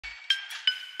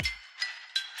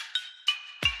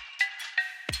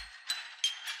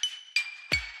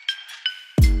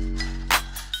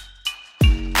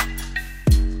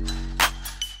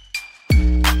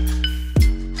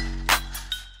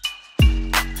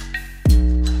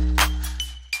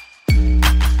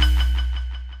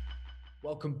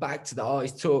welcome back to the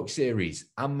Artist Talk series.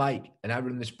 I'm Mike, and I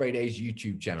run the Spray Days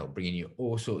YouTube channel, bringing you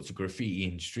all sorts of graffiti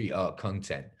and street art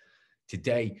content.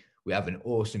 Today, we have an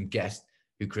awesome guest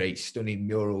who creates stunning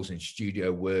murals and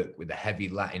studio work with a heavy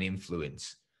Latin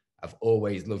influence. I've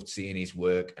always loved seeing his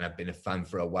work, and I've been a fan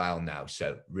for a while now,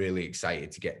 so really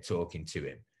excited to get talking to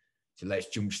him. So let's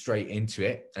jump straight into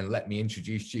it, and let me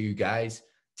introduce to you guys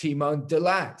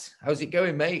Tymondelaat. How's it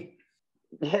going, mate?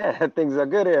 Yeah, things are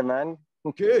good here, man.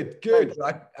 Good, good.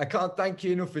 I can't thank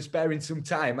you enough for sparing some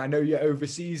time. I know you're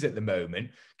overseas at the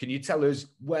moment. Can you tell us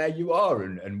where you are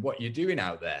and what you're doing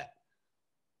out there?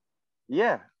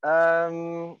 Yeah,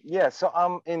 so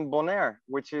I'm in Bonaire,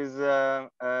 which is a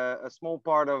small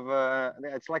part of,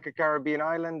 it's like a Caribbean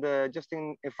island just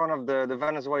in front of the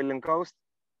Venezuelan coast.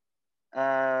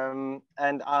 And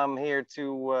I'm here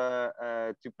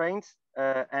to paint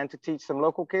and to teach some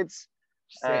local kids.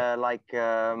 To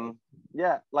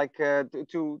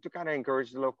kind of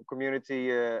encourage the local community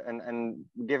and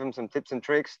give them some tips and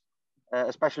tricks,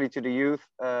 especially to the youth,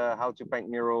 how to paint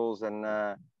murals and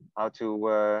how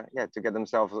to get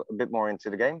themselves a bit more into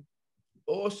the game.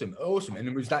 Awesome, awesome.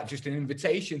 And was that just an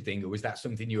invitation thing, or was that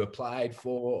something you applied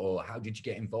for, or how did you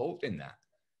get involved in that?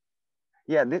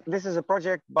 Yeah, this is a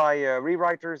project by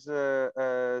Rewriters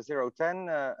 010,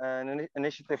 an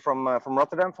initiative from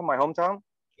Rotterdam, from my hometown.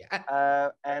 Yeah.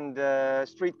 And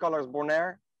Street Colors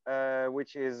Bonaire,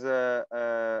 which is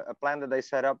a plan that they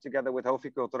set up together with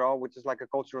Hofi Cultural, which is like a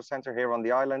cultural center here on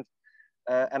the island.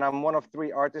 And I'm one of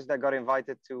 3 artists that got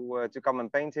invited to come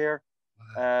and paint here.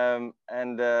 Wow.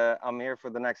 I'm here for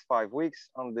the next 5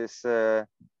 weeks on this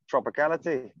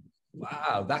tropicality.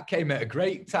 Wow, that came at a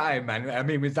great time, man. I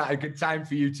mean, was that a good time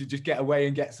for you to just get away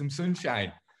and get some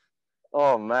sunshine?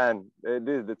 Oh man,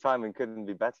 the timing couldn't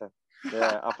be better.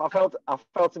 Yeah, I felt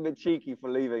a bit cheeky for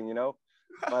leaving, you know,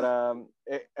 but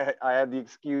I had the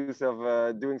excuse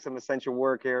of doing some essential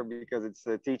work here because it's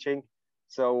teaching,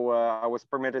 so I was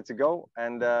permitted to go.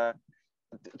 And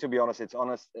to be honest,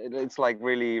 it's like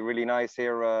really nice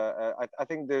here. I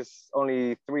think there's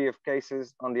only 3 of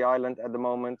cases on the island at the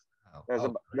moment.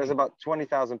 There's about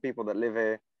 20,000 people that live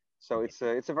here, so it's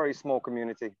a very small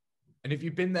community. And have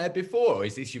you been there before, or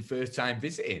is this your first time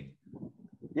visiting?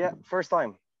 Yeah, first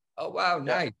time. Oh, wow,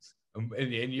 nice. Yeah.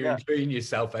 And you're enjoying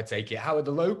yourself, I take it. How are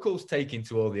the locals taking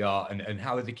to all the art, and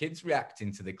how are the kids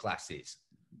reacting to the classes?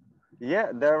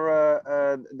 Yeah,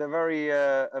 they're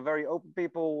very open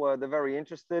people. They're very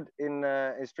interested in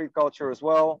street culture as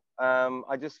well.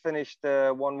 I just finished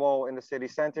one wall in the city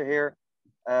center here.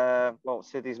 Well,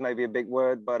 city's maybe a big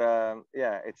word, but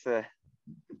it's a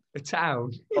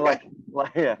town.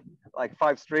 like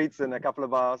 5 streets and a couple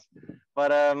of bars.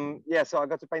 But so I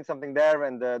got to paint something there,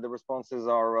 and the responses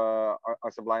are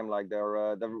sublime. Like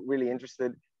they're really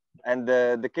interested, and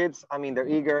the kids, I mean, they're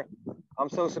eager. I'm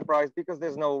so surprised because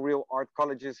there's no real art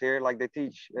colleges here. Like they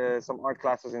teach some art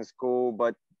classes in school,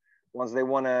 but once they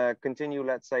want to continue,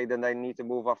 let's say, then they need to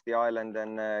move off the island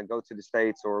and go to the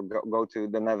States or go to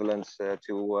the Netherlands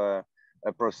to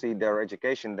proceed their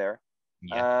education there.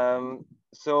 Yeah.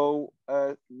 So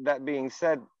that being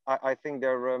said, I think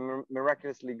they're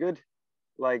miraculously good.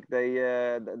 Like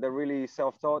they're really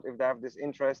self-taught. If they have this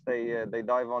interest, they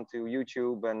dive onto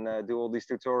YouTube and do all these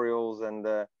tutorials, and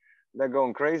they're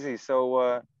going crazy.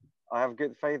 So I have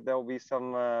good faith there'll be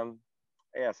some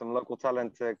local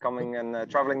talent coming and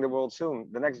traveling the world soon.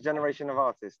 The next generation of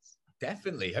artists.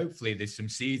 Definitely. Hopefully there's some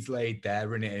seeds laid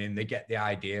there and they get the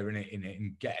idea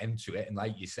and get into it. And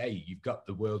like you say, you've got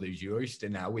the world as your oyster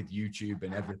now with YouTube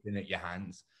and everything at your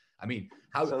hands. I mean,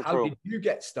 how did you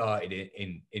get started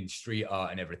in street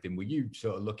art and everything? Were you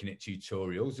sort of looking at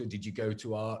tutorials, or did you go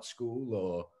to art school,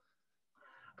 or?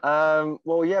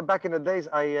 Well, yeah, back in the days,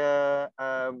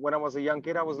 when I was a young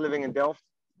kid, I was living in Delft,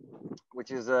 which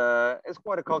is it's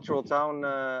quite a cultural town.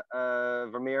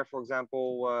 Vermeer, for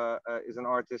example, is an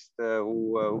artist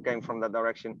who came from that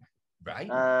direction. Right.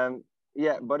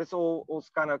 Yeah, but it's all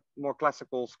kind of more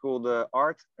classical schooled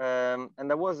art, and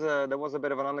there was a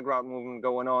bit of an underground movement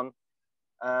going on.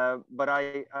 But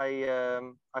I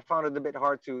found it a bit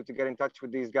hard to get in touch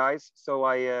with these guys. So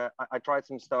I tried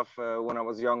some stuff when I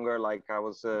was younger, like I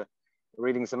was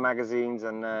reading some magazines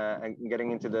and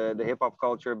getting into the hip hop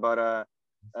culture. But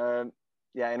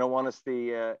in all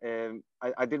honesty,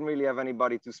 I didn't really have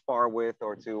anybody to spar with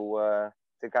or to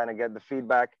kind of get the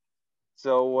feedback.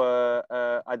 So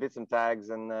I did some tags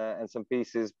and some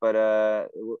pieces, but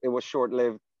it was short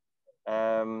lived.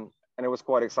 And it was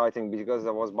quite exciting because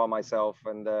I was by myself,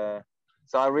 and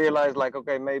so I realized, like,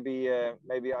 okay, maybe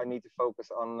I need to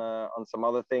focus on some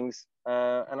other things,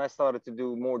 and I started to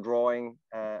do more drawing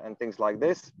and things like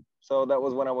this. So that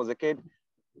was when I was a kid,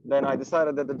 then I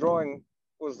decided that the drawing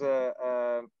was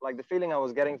like the feeling I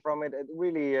was getting from it. It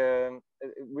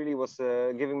really was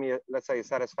giving me, let's say,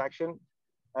 satisfaction.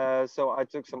 So I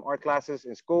took some art classes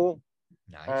in school,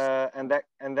 Nice. and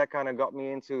that kind of got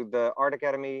me into the art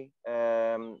academy.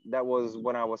 That was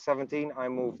when I was 17. I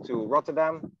moved to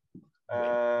Rotterdam.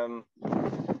 Um,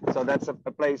 so that's a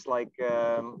place like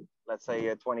let's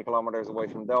say 20 kilometers away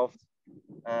from Delft.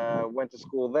 Went to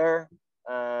school there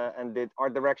and did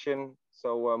art direction.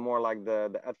 So more like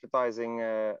the advertising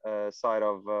side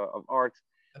of art.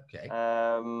 Okay.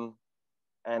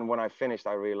 And when I finished,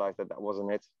 I realized that that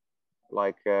wasn't it.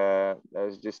 Like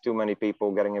there's just too many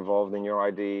people getting involved in your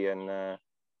ID, and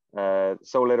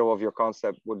so little of your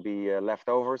concept would be left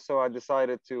over. So I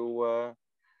decided to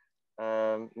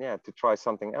yeah, to try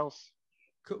something else.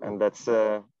 Cool. And that's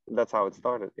how it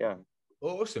started. Yeah.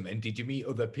 Awesome. And did you meet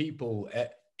other people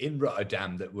in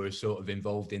Rotterdam that were sort of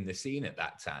involved in the scene at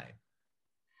that time?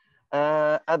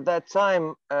 At that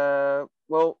time,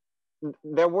 well,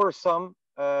 there were some,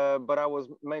 but I was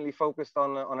mainly focused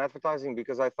on advertising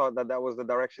because I thought that that was the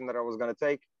direction that I was going to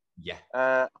take.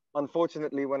 Yeah.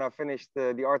 Unfortunately, when I finished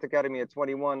the art academy at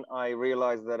 21, I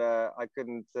realized that I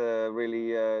couldn't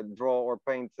really draw or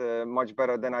paint much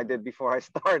better than I did before I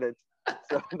started.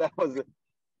 So that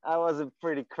was a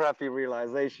pretty crappy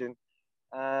realization.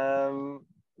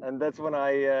 And that's when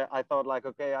I thought like,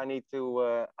 okay, I need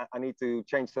to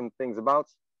change some things about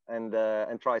and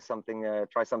try something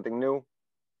new.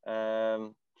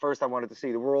 First, I wanted to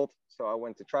see the world, so I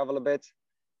went to travel a bit,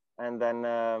 and then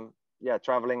yeah,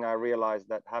 traveling, I realized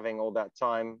that having all that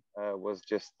time was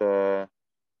just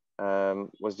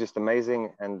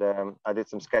amazing. And I did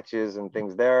some sketches and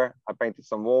things there. I painted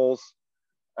some walls,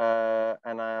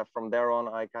 and from there on,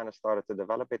 I kind of started to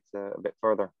develop it a bit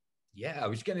further. Yeah, I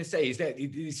was going to say, is that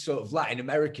this sort of Latin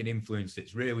American influence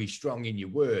that's really strong in your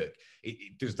work?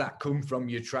 Does that come from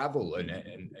your travel and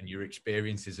your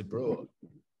experiences abroad?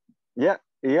 Yeah,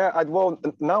 yeah. Well,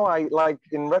 now I like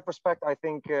in retrospect, I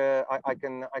think I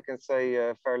can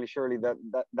say fairly surely that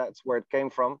that's where it came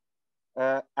from.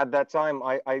 At that time,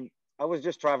 I was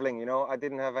just traveling. You know, I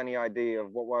didn't have any idea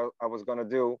of what I was gonna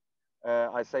do.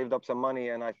 I saved up some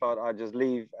money and I thought I'd just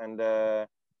leave and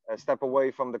step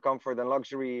away from the comfort and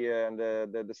luxury and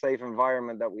the safe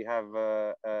environment that we have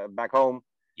back home.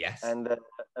 Yes. And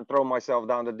throw myself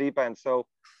down the deep end. So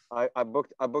I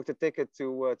booked a ticket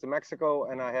to Mexico,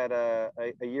 and I had a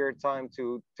year time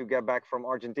to get back from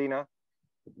Argentina.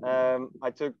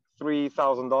 I took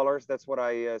 $3,000. That's what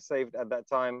I saved at that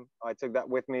time. I took that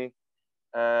with me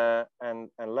and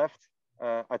left.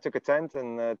 I took a tent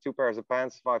and two pairs of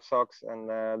pants, 5 socks, and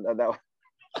that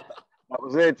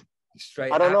was it.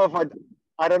 Straight. I don't know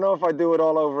if I do it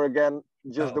all over again,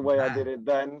 just the way man. I did it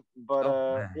then.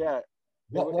 But yeah.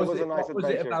 What was it? A nice what was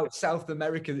it adventure. about South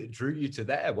America that drew you to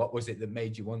there? What was it that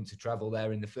made you want to travel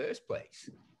there in the first place?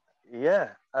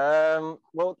 Yeah.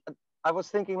 Well, I was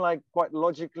thinking like quite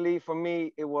logically. For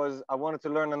me, it was I wanted to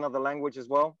learn another language as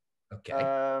well. Okay.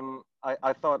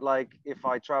 I thought like if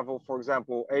I travel, for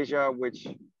example, Asia, which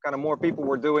kind of more people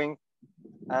were doing,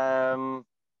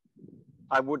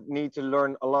 I would need to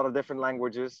learn a lot of different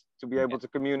languages to be able to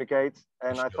communicate.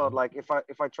 And I thought like if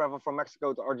I travel from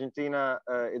Mexico to Argentina,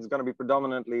 it's going to be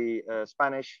predominantly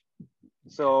Spanish.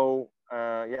 So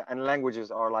yeah, and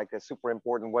languages are like a super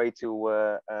important way to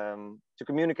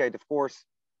communicate, of course,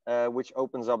 which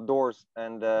opens up doors.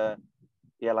 And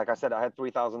yeah, like I said, I had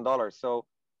 $3,000. So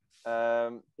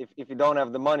if you don't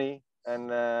have the money,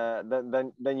 and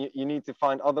then you need to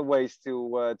find other ways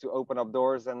to open up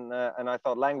doors, and I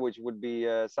thought language would be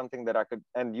something that I could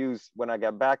use when I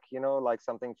get back, you know, like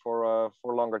something for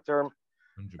longer term.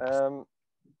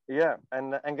 Yeah,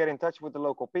 and get in touch with the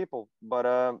local people.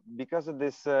 But because of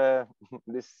this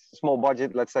this small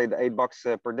budget, let's say the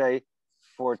 $8 per day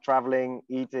for traveling,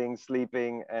 eating,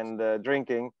 sleeping, and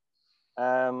drinking,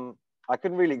 I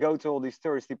couldn't really go to all these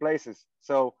touristy places.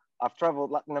 So I've traveled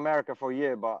Latin America for a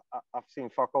year, but I've seen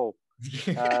fuck all.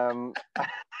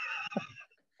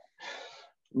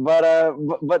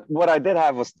 But what I did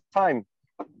have was time.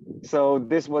 So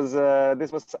this was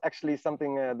actually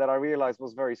something that I realized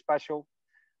was very special.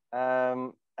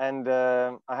 And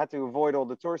I had to avoid all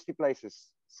the touristy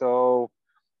places. So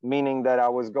meaning that I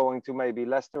was going to maybe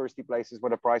less touristy places where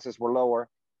the prices were lower.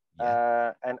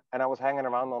 Yeah. And I was hanging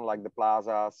around on like the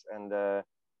plazas and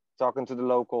talking to the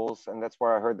locals, and that's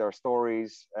where I heard their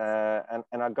stories, and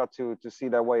I got to see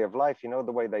their way of life, you know,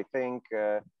 the way they think,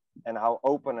 and how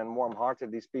open and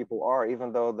warm-hearted these people are,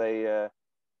 even though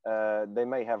they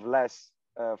may have less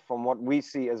from what we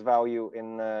see as value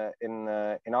in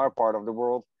our part of the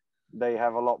world. they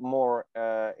have a lot more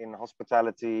in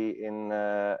hospitality, in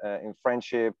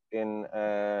friendship, in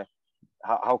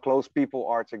how close people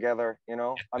are together. You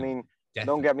know, I mean,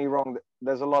 don't Definitely. get me wrong.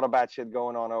 There's a lot of bad shit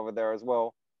going on over there as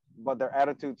well, but their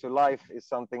attitude to life is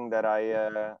something that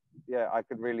yeah, I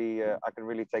could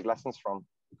really take lessons from.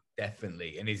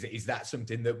 Definitely. And is that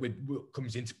something that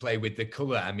comes into play with the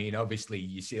color? I mean, obviously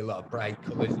you see a lot of bright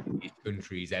colors in these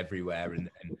countries everywhere, and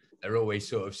they're always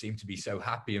sort of seem to be so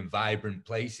happy and vibrant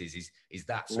places. Is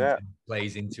that something Yeah, that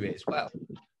plays into it as well?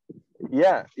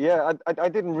 yeah. I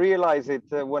didn't realize it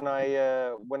when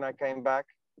I came back,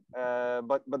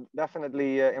 but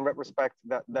definitely in retrospect,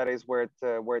 that is where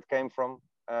it came from.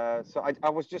 So I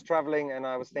was just traveling and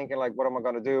I was thinking like, what am I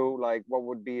gonna do? Like, what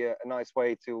would be a nice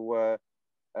way to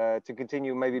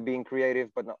continue maybe being creative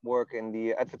but not work in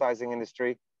the advertising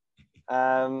industry.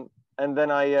 And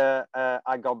then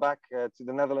I got back to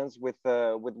the Netherlands with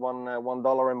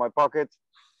 $1 in my pocket,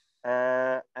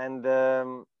 and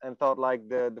thought like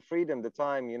the freedom, the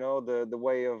time, you know, the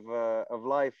way of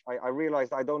life. I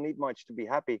realized I don't need much to be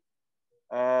happy,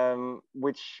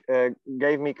 which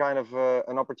gave me kind of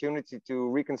an opportunity to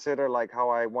reconsider like how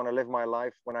I want to live my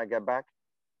life when I get back.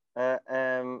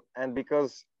 And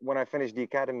because when I finished the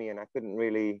academy and I couldn't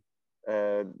really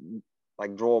uh,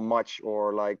 like draw much,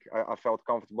 or like I felt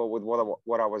comfortable with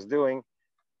what I was doing,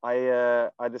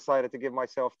 I decided to give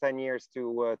myself 10 years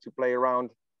to play around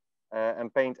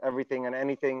and paint everything and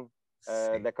anything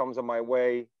that comes on my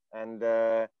way, and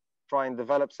try and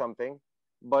develop something.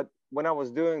 But when I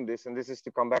was doing this, and this is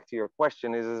to come back to your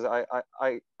question, is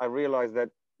I realized that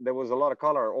there was a lot of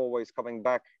color always coming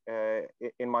back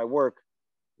in my work,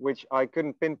 which I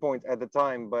couldn't pinpoint at the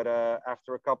time. But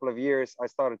after a couple of years, I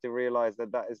started to realize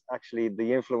that that is actually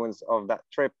the influence of that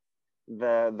trip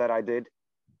that I did.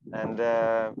 And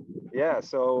yeah,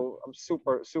 so I'm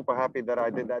super happy that I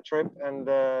did that trip, and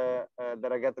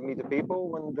that I get to meet the people.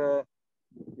 And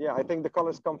yeah, I think the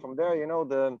colors come from there. You know,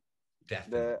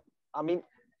 Definitely. the I mean,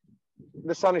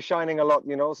 the sun is shining a lot,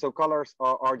 you know, so colors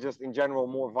are just in general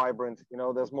more vibrant. You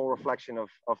know, there's more reflection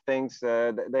of things.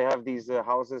 They have these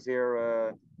houses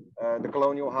here, the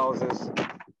colonial houses.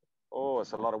 Oh,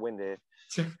 it's a lot of wind here.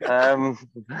 Um,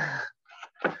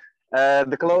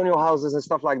 the colonial houses and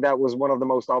stuff like that was one of the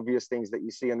most obvious things that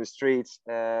you see on the streets,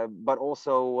 but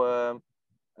also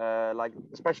like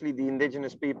especially the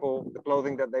indigenous people, the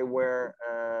clothing that they wear,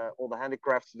 all the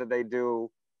handicrafts that they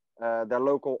do, their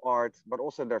local art, but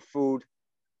also their food.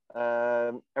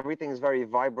 Everything is very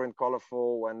vibrant,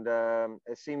 colorful, and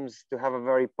it seems to have a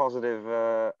very positive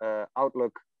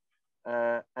outlook.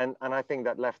 And I think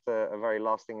that left a very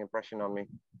lasting impression on me.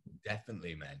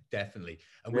 Definitely, man. Definitely.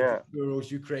 And with the Yeah. murals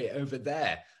you create over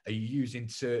there, are you using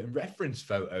certain reference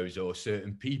photos or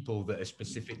certain people that are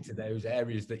specific to those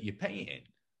areas that you're painting?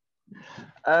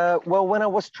 Well, when I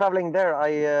was traveling there,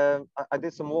 I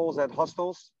did some walls at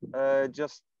hostels,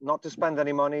 just not to spend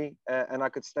any money, and I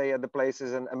could stay at the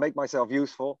places and make myself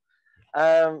useful.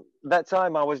 That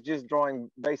time, I was just drawing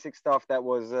basic stuff that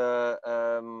was,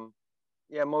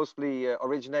 yeah, mostly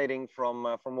originating from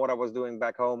what I was doing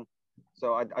back home.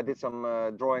 So I did some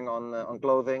drawing on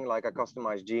clothing, like I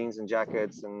customized jeans and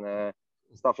jackets and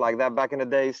stuff like that back in the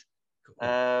days.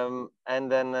 And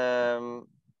then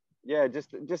yeah,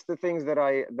 just the things that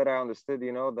I understood,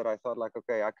 you know, that I thought like,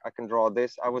 okay, I can draw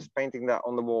this. I was painting that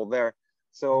on the wall there.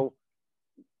 So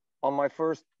on my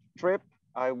first trip,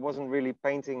 I wasn't really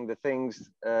painting the things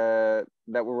that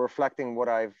were reflecting what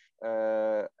I've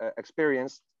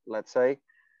experienced, let's say.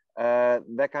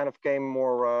 That kind of came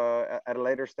more at a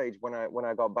later stage when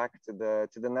I got back to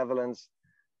the Netherlands,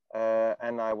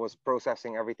 and I was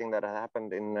processing everything that had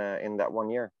happened in that 1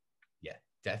 year. Yeah,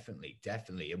 definitely,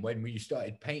 definitely. And when you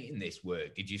started painting this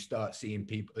work, did you start seeing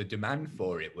people a demand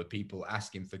for it? Were people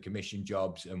asking for commission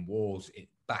jobs and walls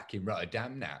back in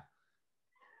Rotterdam now?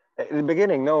 In the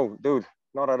beginning, no, dude,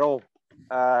 not at all.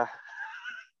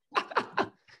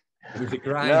 It was a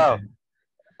grind. No,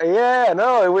 yeah,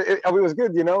 no, it was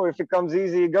good. You know, if it comes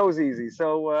easy, it goes easy.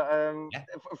 So Yeah.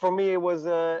 for me, it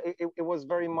was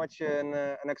very much an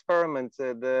experiment.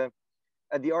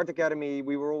 At the art academy,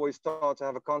 we were always taught to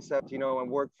have a concept, you know, and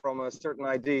work from a certain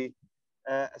idea.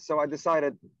 So I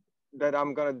decided that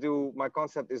I'm gonna do my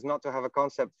concept is not to have a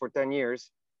concept for 10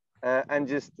 years, and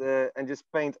just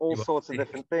paint all sorts of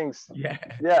different things. Yeah.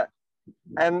 Yeah,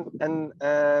 and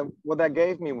what that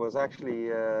gave me was actually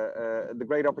the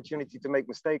great opportunity to make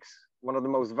mistakes. One of the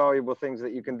most valuable things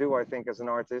that you can do, I think, as an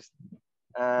artist.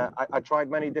 I tried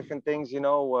many different things, you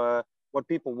know, what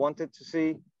people wanted to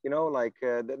see, you know, like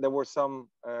there were some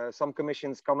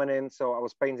commissions coming in, so I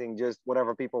was painting just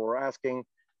whatever people were asking.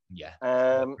 Yeah.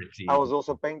 I Pretty was easy.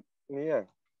 also paint, yeah.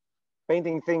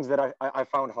 painting things that I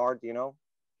found hard, you know,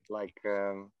 like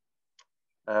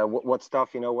what stuff,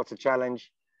 you know, what's a challenge.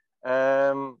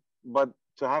 But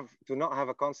to not have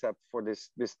a concept for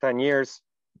this 10 years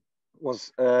was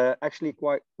actually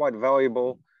quite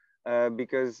valuable,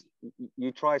 because you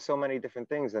try so many different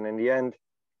things, and in the end,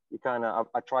 you kind of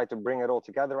I try to bring it all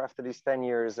together after these 10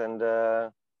 years and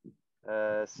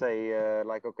say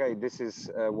like, okay, this is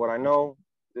what I know,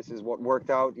 this is what worked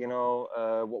out, you know,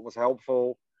 what was helpful.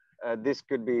 This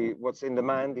could be what's in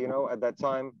demand, you know, at that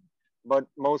time. But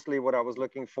mostly what I was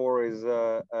looking for is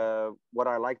what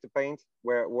I like to paint,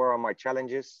 where are my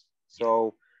challenges. So,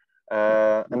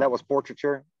 and that was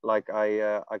portraiture. Like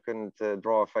I couldn't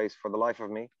draw a face for the life of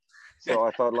me. So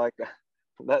I thought like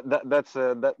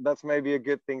that's maybe a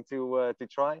good thing to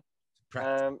try.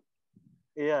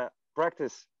 Yeah,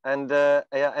 practice. And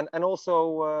yeah, and also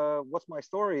what's my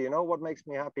story? You know, what makes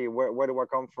me happy? Where do I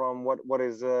come from?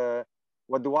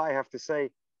 What do I have to say?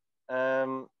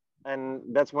 And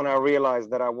that's when I realized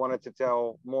that I wanted to tell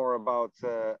more about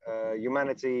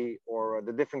humanity, or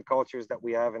the different cultures that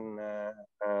we have in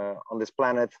on this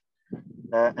planet,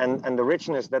 and the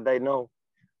richness that they know.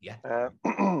 Yeah.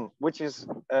 Which is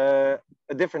a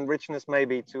different richness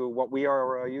maybe to what we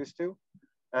are used to,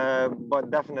 but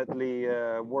definitely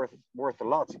worth a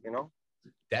lot, you know.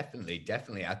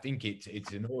 Definitely. I think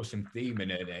it's an awesome theme,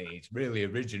 and it's really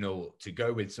original to go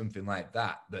with something like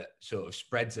that sort of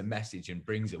spreads a message and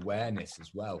brings awareness as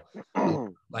well.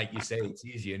 Like you say, it's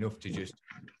easy enough to just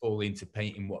fall into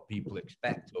painting what people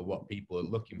expect or what people are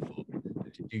looking for.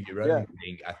 But to do your own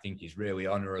thing, I think, is really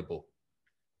honorable.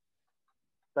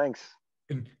 Thanks.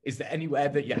 And is there anywhere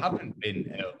that you haven't been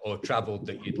or traveled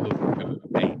that you'd love to go and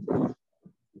paint?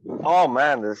 Oh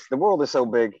man, the world is so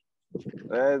big.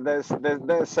 There's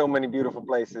so many beautiful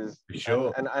places. For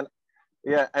sure. And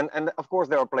yeah, and of course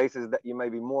there are places that you may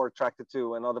be more attracted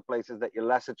to, and other places that you're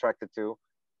less attracted to.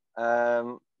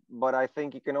 But I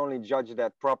think you can only judge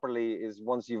that properly is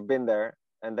once you've been there,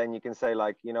 and then you can say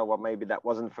like, you know what, maybe that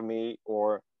wasn't for me,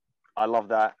 or I love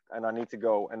that and I need to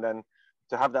go. And then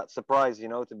to have that surprise, you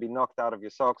know, to be knocked out of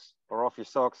your socks or off your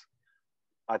socks,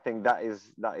 I think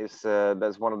that's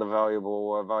one of the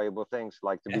valuable things,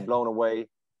 like to be blown away.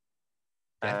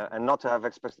 And not to have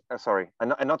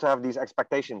and not to have these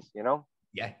expectations, you know.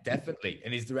 Yeah, definitely.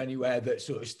 And is there anywhere that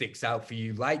sort of sticks out for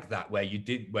you like that, where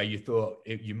you thought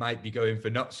you might be going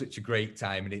for not such a great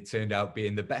time and it turned out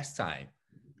being the best time?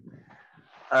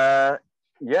 Yeah,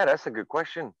 that's a good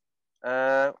question.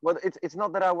 Well, it's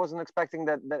not that I wasn't expecting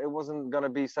that it wasn't going to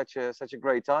be such a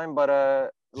great time, but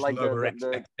like lower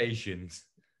expectations.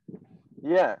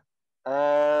 Yeah.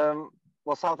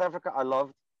 Well, South Africa, I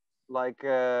loved. Like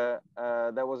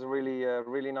that was a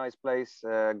really nice place.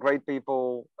 Great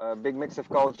people, big mix of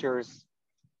cultures.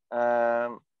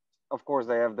 Of course,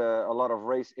 they have a lot of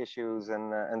race issues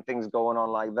and things going on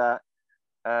like that.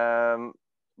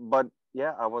 But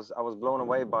yeah, I was blown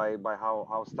away by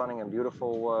how stunning and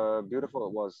beautiful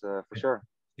it was, for sure.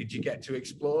 Did you get to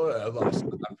explore a lot of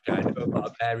South Africa? I know a lot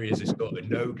of areas are sort of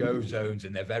no-go zones,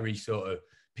 and they're very sort of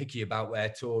picky about where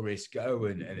tourists go.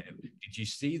 And did you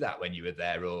see that when you were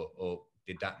there, or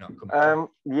did that not come?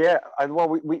 Yeah, well,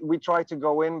 we tried to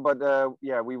go in, but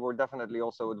yeah, we were definitely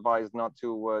also advised not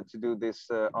to do this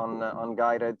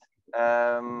unguided.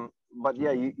 But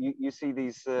yeah, you see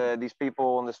these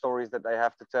people and the stories that they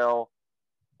have to tell,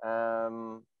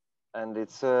 and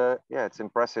it's yeah, it's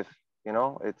impressive, you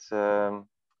know. It's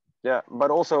yeah, but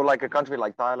also like a country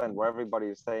like Thailand, where everybody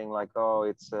is saying like, oh,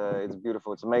 it's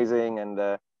beautiful, it's amazing, and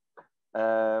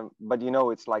but you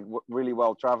know, it's like really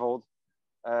well traveled.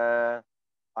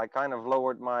 I kind of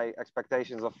lowered my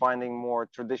expectations of finding more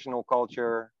traditional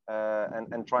culture,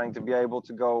 and trying to be able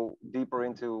to go deeper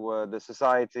into the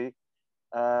society.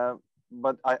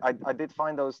 But I did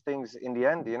find those things in the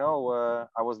end, you know.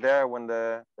 I was there when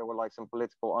there were like some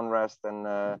political unrest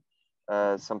and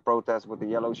some protests with the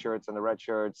yellow shirts and the red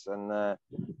shirts and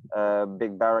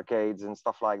big barricades and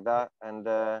stuff like that. And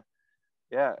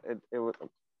yeah,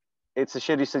 it's a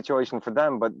shitty situation for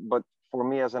them, but for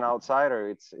me as an outsider,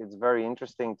 it's very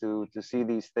interesting to see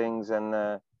these things and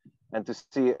to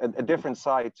see a different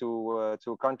side to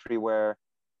a country where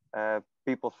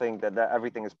people think that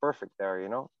everything is perfect there, you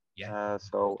know. Yeah.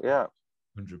 So yeah.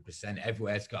 100%.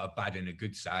 Everywhere's got a bad and a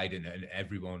good side, and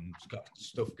everyone's got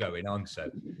stuff going on. So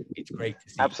it's great to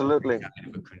see Absolutely every side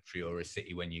of a country or a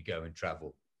city when you go and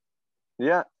travel.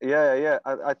 Yeah.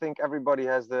 I think everybody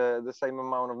has the same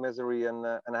amount of misery, and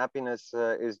happiness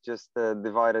is just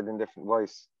divided in different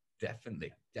ways.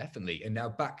 Definitely. And now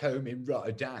back home in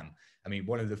Rotterdam, I mean,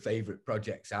 one of the favorite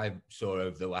projects I saw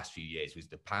over the last few years was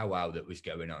the powwow that was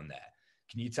going on there.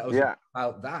 Can you tell us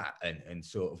about that and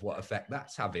sort of what effect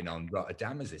that's having on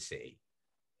Rotterdam as a city?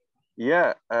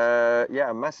 Yeah,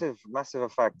 yeah, massive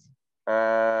effect.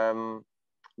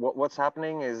 What's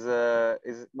happening is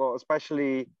well,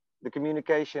 especially the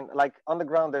communication. Like on the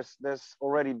ground, there's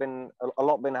already been a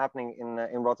lot been happening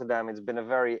in Rotterdam. It's been a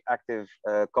very active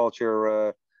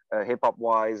culture, hip hop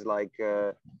wise, like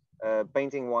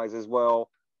painting wise as well.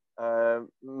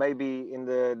 Maybe in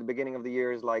the beginning of the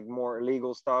year is like more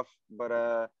illegal stuff, but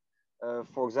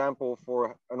for example,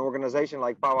 for an organization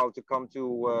like Powwow to come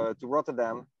to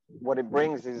Rotterdam, what it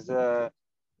brings is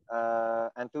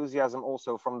enthusiasm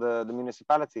also from the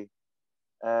municipality,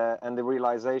 and the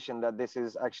realization that this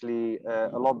is actually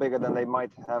a lot bigger than they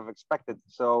might have expected.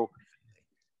 So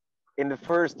in the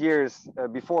first years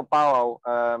before Powwow,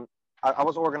 I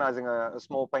was organizing a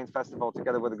small paint festival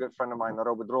together with a good friend of mine,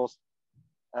 Robert Drost,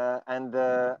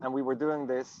 and we were doing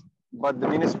this, but the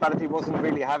municipality wasn't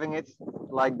really having it.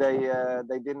 Like they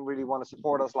didn't really want to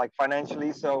support us like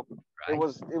financially. So it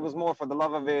was more for the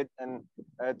love of it and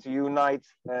to unite,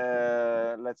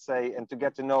 let's say, and to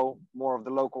get to know more of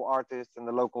the local artists and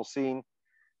the local scene.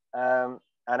 And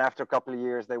after a couple of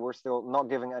years, they were still not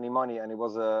giving any money, and it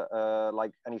was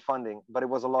like any funding, but it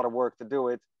was a lot of work to do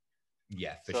it.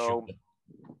 Yeah, for sure.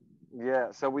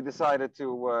 Yeah, so we decided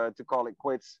to call it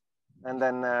quits. And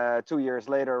then 2 years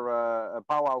later,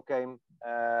 Powwow came,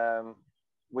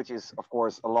 which is, of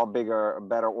course, a lot bigger,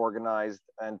 better organized,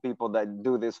 and people that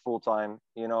do this full time,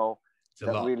 you know, it's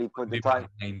that really put the time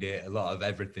behind it. A lot of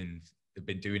everything. They've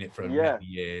been doing it for many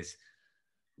years.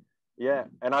 Yeah,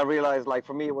 and I realized, like,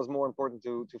 for me, it was more important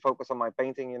to focus on my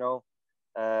painting, you know.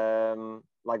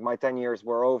 Like my 10 years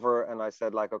were over, and I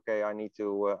said, like, okay, I need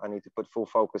to put full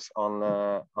focus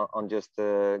on just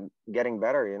getting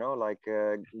better, you know, like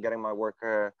getting my work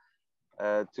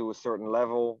to a certain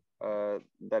level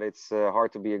that it's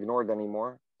hard to be ignored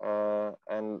anymore.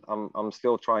 And I'm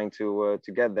still trying to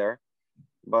get there,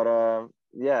 but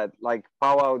yeah, like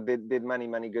Powwow did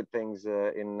many good things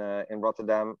in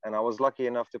Rotterdam, and I was lucky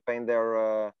enough to paint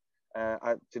there.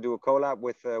 To do a collab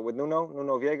with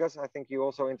Nuno Viegas. I think you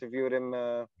also interviewed him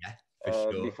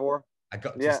sure. before. I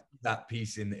got to see that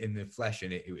piece in the flesh,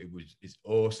 and it's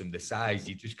awesome. The size,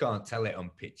 you just can't tell it on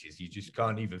pictures. You just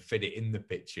can't even fit it in the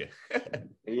picture.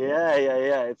 yeah.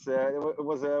 It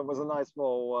was a nice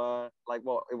wall. Like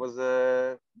what? It was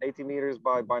 80 meters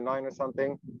by 9 or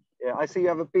something. Yeah, I see you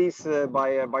have a piece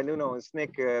by Nuno and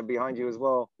Snick behind you as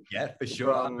well. Yeah, for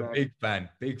sure. I'm a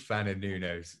big fan of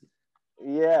Nuno's.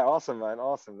 Yeah, awesome, man,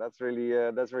 awesome. That's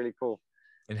really cool.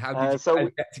 And how did you guys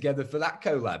get together for that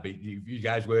collab? You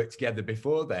guys worked together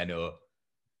before then, or?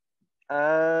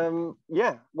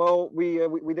 Yeah, well,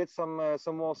 we did some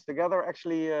walls together.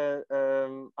 Actually,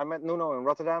 I met Nuno in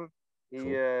Rotterdam.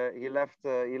 He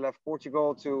left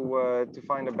Portugal to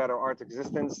find a better art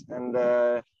existence and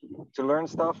to learn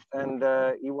stuff. And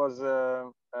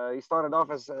he started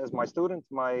off as my student,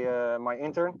 my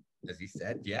intern. As he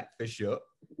said, yeah, for sure.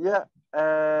 Yeah,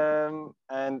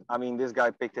 and I mean, this guy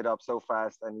picked it up so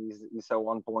fast, and he's so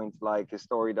on point. Like his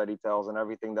story that he tells and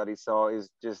everything that he saw is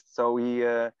just so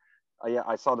yeah,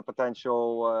 I saw the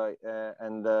potential,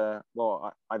 and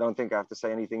well, I don't think I have to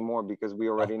say anything more because we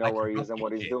already know where he is and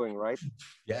what he's doing, right?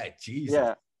 Yeah,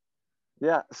 Jesus.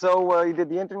 Yeah. So he did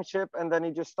the internship, and then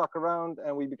he just stuck around,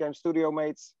 and we became studio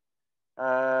mates.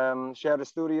 Shared a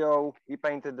studio. He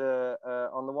painted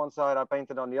on the one side, I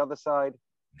painted on the other side.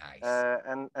 Nice.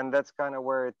 And that's kind of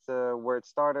where it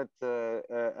started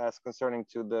as concerning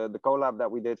to the collab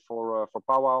that we did for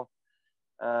Powwow.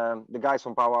 The guys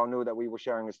from Powwow knew that we were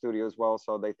sharing a studio as well,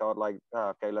 so they thought like,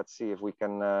 okay, let's see if we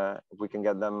can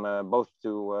get them both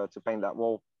to paint that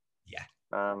wall. Yeah.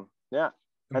 Yeah.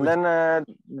 And then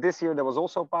this year there was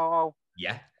also Powwow.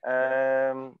 Yeah.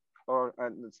 Or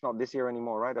it's not this year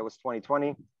anymore, right? That was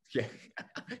 2020. Yeah.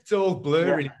 It's all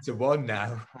blurring into one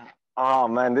now. Oh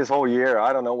man, this whole year,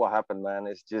 I don't know what happened, man.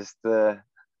 It's just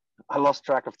I lost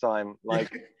track of time. Like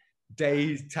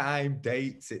days, time,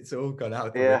 dates, it's all gone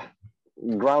out. Yeah.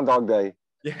 Groundhog Day.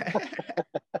 Yeah.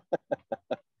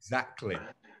 Exactly.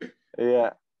 Yeah.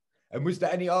 And was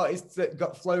there any artists that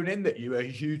got flown in that you were a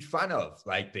huge fan of,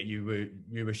 like that you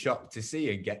were shocked to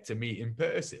see and get to meet in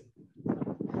person?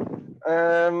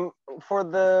 For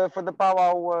the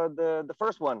Powwow, the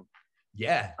first one.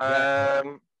 Yeah.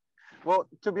 Well,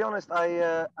 to be honest,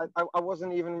 I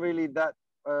wasn't even really that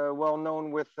well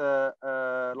known with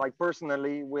like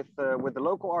personally with the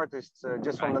local artists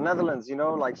just from the Netherlands, you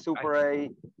know, like Super A.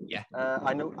 Yeah.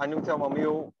 I knew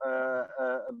Tymon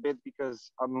a bit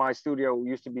because my studio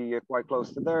used to be quite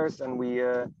close to theirs, and we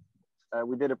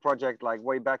did a project like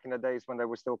way back in the days when they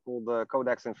were still called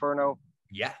Codex Inferno.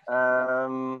 Yeah.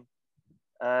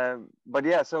 But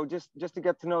yeah, so just to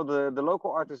get to know the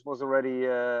local artist was already,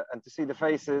 and to see the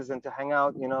faces and to hang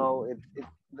out, you know,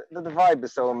 the vibe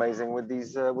is so amazing with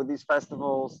these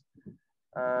festivals.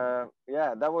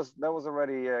 Yeah, that was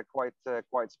already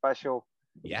quite special.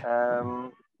 Yeah.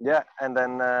 Yeah, and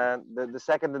then the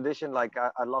second edition, like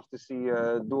I'd love to see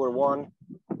Doer One.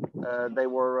 They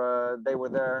were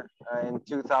there in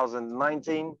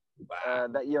 2019. Wow.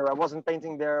 That year I wasn't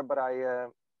painting there, but I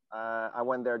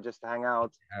went there just to hang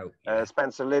out, Oh, yeah.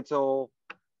 spent a little.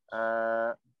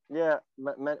 Yeah,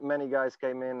 many guys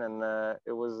came in, and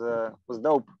it was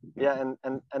dope. Yeah,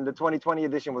 and the 2020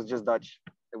 edition was just Dutch.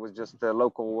 It was just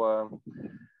local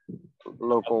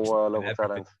Everything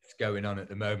talent. that's going on at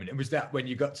the moment. And was that when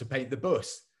you got to paint the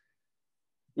bus?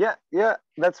 Yeah, yeah.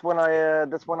 That's when I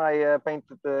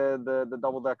painted the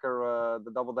double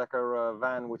decker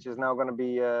van, which is now going to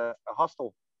be a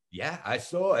hostel. Yeah, I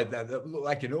saw it. That looked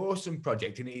like an awesome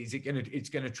project. And it's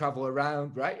gonna travel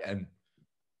around, right? And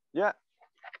yeah,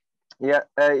 yeah.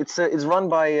 It's run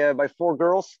by four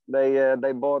girls. They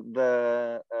bought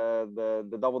the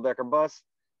double decker bus,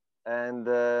 and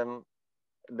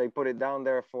they put it down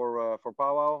there for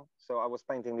powwow. So I was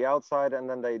painting the outside, and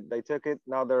then they took it.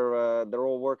 Now they're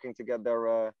all working to get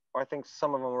their. I think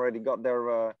some of them already got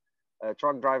their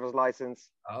truck driver's license.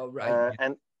 oh, right.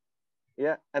 And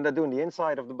yeah, and they're doing the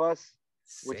inside of the bus,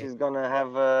 which Sick. is gonna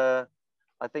have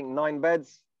I think 9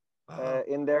 beds Oh,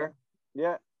 in there.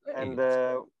 Yeah, great. and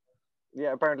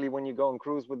yeah, apparently when you go on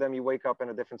cruise with them, you wake up in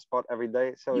a different spot every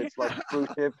day. So Yeah. it's like a cruise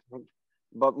ship,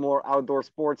 but more outdoor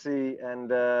sportsy, and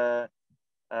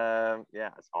yeah,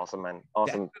 it's awesome, man.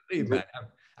 Awesome. Definitely, man.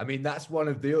 I mean, that's one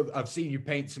of the other, I've seen you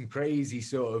paint some crazy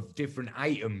sort of different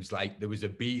items. Like there was a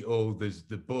Beetle, there's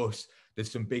the bus,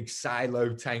 there's some big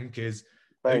silo tankers.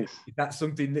 Thanks. Is that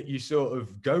something that you sort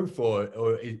of go for,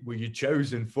 or were you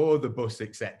chosen for the bus,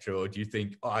 etc., or do you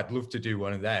think, oh, I'd love to do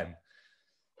one of them?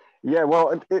 Yeah,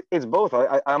 well, it's both.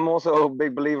 I'm also a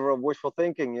big believer of wishful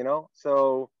thinking, you know.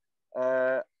 So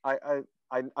I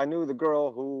knew the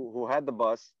girl who had the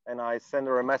bus, and I sent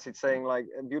her a message saying like,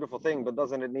 a beautiful thing, but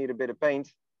doesn't it need a bit of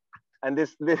paint? And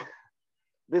this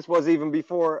was even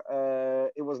before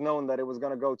it was known that it was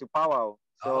going to go to powwow.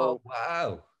 Oh, So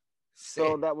wow.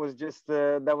 so Sick. that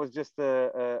was just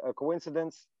a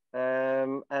coincidence.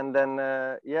 And then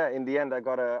yeah, in the end, I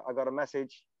got a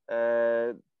message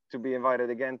to be invited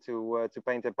again to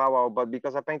paint at powwow. But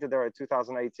because I painted there in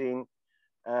 2018,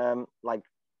 like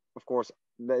of course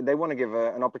they want to give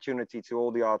an opportunity to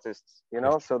all the artists, you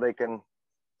know, so they can,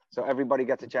 so everybody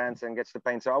gets a chance and gets to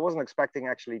paint. So I wasn't expecting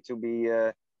actually to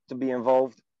be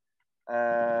involved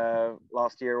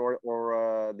last year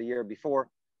or the year before,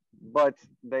 but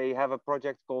they have a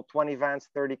project called 20 Vans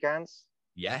 30 Cans.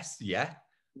 Yes, yeah.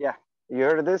 Yeah, you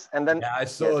heard of this? And then Yeah, I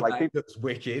yes, saw like that. That's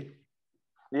wicked.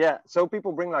 yeah, so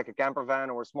people bring like a camper van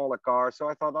or a smaller car. So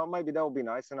I thought, oh, maybe that would be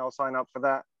nice, and I'll sign up for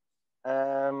that.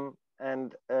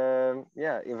 And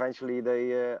yeah, eventually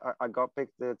I got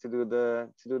picked to do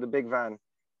the big van,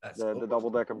 That's the awesome. double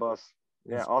decker bus.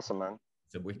 Yeah, awesome, man.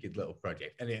 It's a wicked little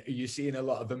project. And are you seeing a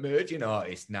lot of emerging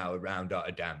artists now around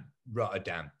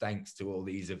Rotterdam, thanks to all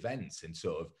these events and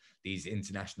sort of these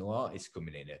international artists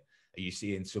coming in? Are you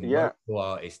seeing some local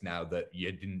artists now that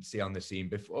you didn't see on the scene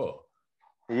before?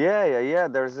 Yeah.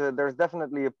 There's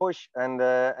definitely a push, and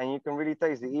you can really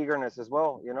taste the eagerness as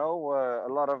well. You know,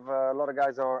 a lot of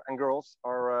guys and girls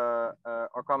are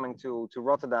coming to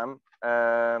Rotterdam,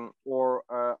 or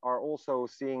are also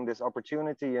seeing this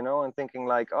opportunity, you know, and thinking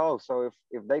like, oh, so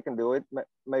if they can do it,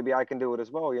 maybe I can do it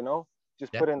as well. You know,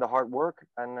 just put in the hard work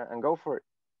and go for it.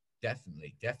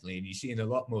 Definitely. And you're seeing a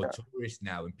lot more tourists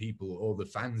now, and people, all the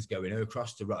fans going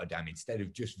across to Rotterdam instead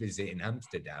of just visiting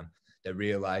Amsterdam. They're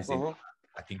realizing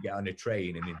I can get on a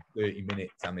train and in 30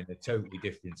 minutes I'm in a totally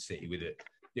different city with a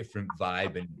different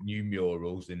vibe and new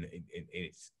murals, and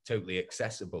it's totally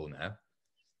accessible now.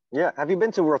 Yeah. Have you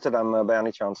been to Rotterdam by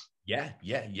any chance? Yeah.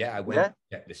 I went to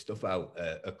check the stuff out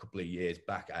a couple of years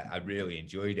back. I really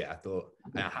enjoyed it. I thought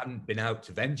I hadn't been out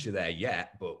to venture there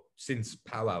yet, but since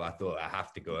powwow, I thought I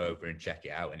have to go over and check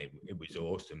it out, and it was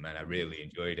awesome, man. I really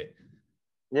enjoyed it.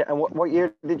 Yeah. And what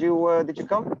year did you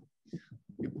come?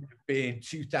 It would have been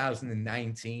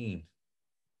 2019.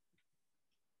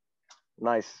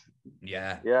 Nice.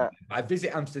 Yeah. I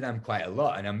visit Amsterdam quite a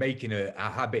lot, and I'm making a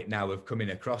habit now of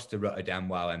coming across to Rotterdam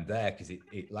while I'm there, because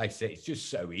it like I say, it's just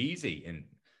so easy, and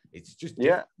it's just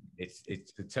different. It's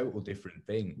a total different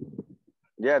thing.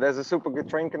 Yeah, there's a super good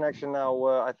train connection now.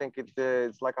 I think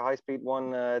it's like a high-speed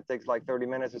one. It takes like 30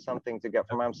 minutes or something to get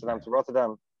from Amsterdam to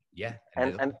Rotterdam. Yeah,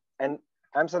 and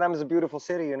Amsterdam is a beautiful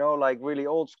city, you know, like really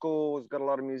old school. It's got a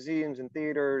lot of museums and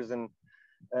theaters and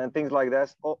things like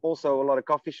that. Also, a lot of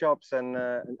coffee shops and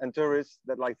tourists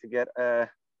that like to get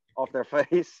off their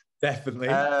face. Definitely.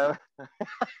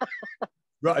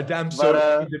 Rotterdam but sort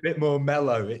of seemed a bit more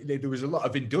mellow. There was a lot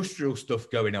of industrial stuff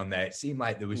going on there. It seemed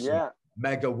like there was some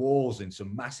mega walls and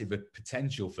some massive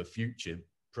potential for future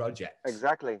projects.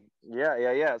 Exactly.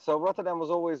 Yeah. So Rotterdam was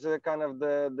always kind of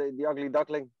the ugly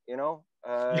duckling, you know.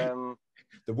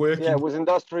 The working. Yeah, it was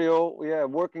industrial. Yeah,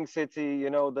 working city. You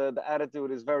know, the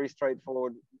attitude is very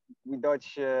straightforward. We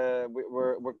Dutch,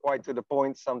 we're quite to the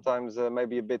point. Sometimes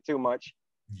maybe a bit too much.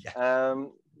 Yeah.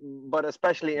 But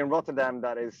especially in Rotterdam,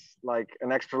 that is like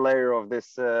an extra layer of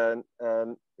this, no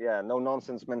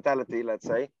nonsense mentality, let's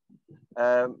say.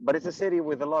 But it's a city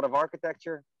with a lot of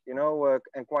architecture, you know,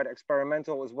 and quite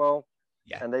experimental as well.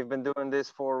 Yeah. And they've been doing this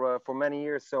for many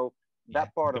years. So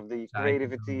that part of the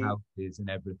creativity, houses and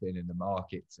everything in the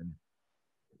markets and.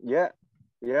 Yeah.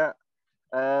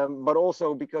 But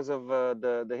also because of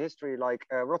the history, like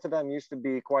Rotterdam used to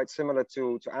be quite similar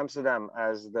to Amsterdam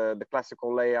as the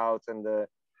classical layout and the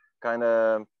kind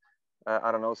of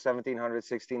I don't know 1700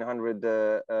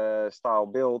 1600 style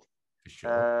build. For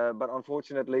sure. But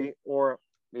unfortunately,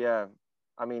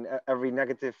 I mean, every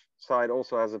negative side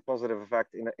also has a positive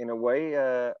effect in a way.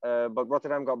 But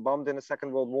Rotterdam got bombed in the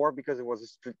Second World War because it was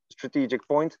a strategic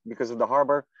point because of the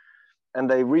harbor, and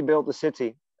they rebuilt the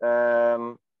city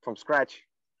from scratch.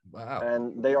 Wow.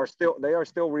 And they are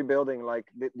still rebuilding. Like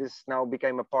this now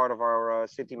became a part of our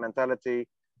city mentality,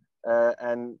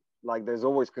 and like there's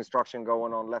always construction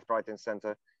going on left, right, and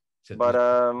center. So but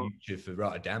future for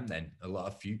Rotterdam, then a lot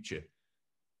of future.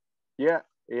 Yeah,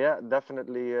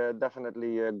 definitely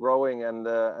growing and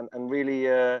really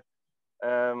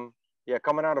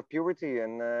coming out of puberty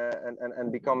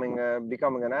and becoming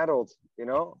an adult, you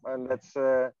know. And that's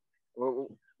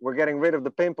we're getting rid of the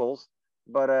pimples,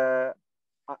 but I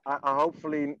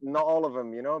hopefully not all of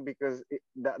them, you know, because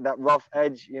that rough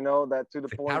edge, you know, that to the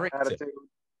point attitude.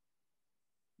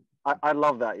 I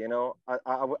love that, you know.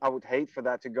 I would hate for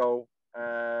that to go.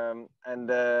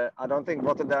 And I don't think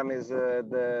Rotterdam is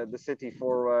the city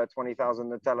for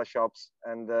 20,000 Nutella shops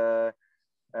and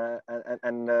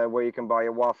where you can buy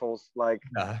your waffles. Like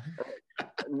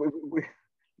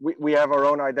we have our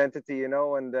own identity, you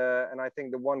know, and I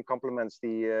think the one complements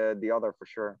the other for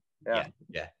sure.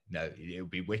 Yeah. No, it'll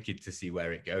be wicked to see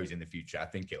where it goes in the future. I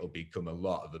think it'll become a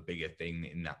lot of a bigger thing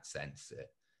in that sense.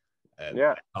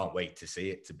 I can't wait to see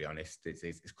it, to be honest.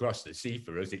 It's across the sea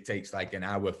for us. It takes like an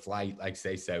hour flight, like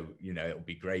say, so you know, it'll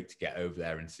be great to get over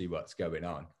there and see what's going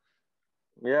on.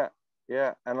 Yeah,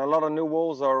 and a lot of new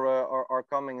walls are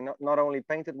coming, not only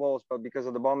painted walls, but because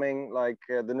of the bombing, like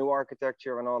the new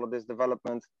architecture and all of this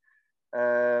development,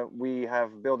 we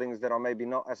have buildings that are maybe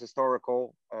not as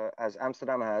historical as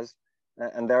Amsterdam has,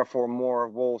 and therefore more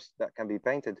walls that can be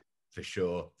painted. For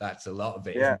sure. That's a lot of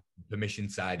it. Yeah. The permission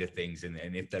side of things. And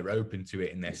if they're open to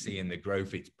it and they're seeing the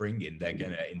growth it's bringing, they're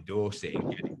going to endorse it and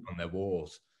get it on their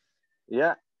walls.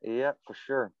 Yeah, for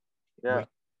sure. Yeah.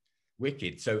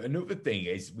 Wicked. So another thing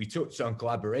is we touched on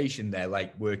collaboration there,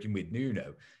 like working with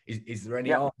Nuno. Is there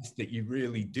any artists that you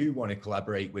really do want to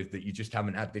collaborate with that you just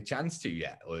haven't had the chance to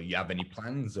yet? Or you have any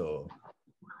plans or?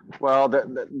 Well,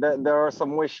 there are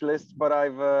some wish lists, but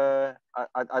I'd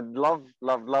love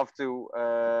to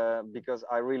because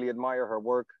I really admire her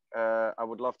work. I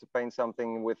would love to paint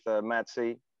something with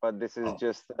Matsy, but this is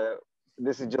just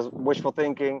wishful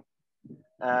thinking.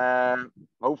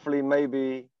 Hopefully,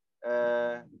 maybe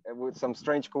with some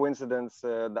strange coincidence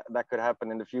that could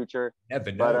happen in the future.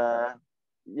 Never know.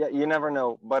 But you never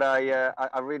know. But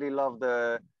I really love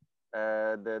the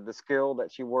skill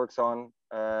that she works on.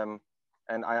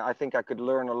 And I think I could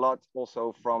learn a lot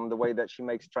also from the way that she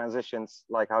makes transitions,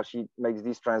 like how she makes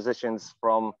these transitions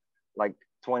from like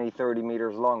 20, 30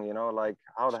 meters long, you know, like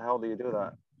how the hell do you do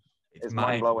that? It's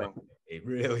mind-blowing. It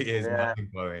really is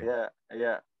mind-blowing.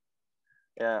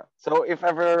 Yeah. So if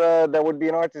ever there would be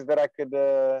an artist that I could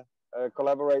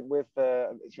collaborate with,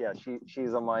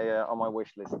 she's on my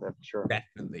wish list for sure.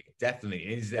 Definitely.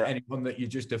 Is there anyone that you're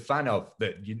just a fan of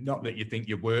that not that you think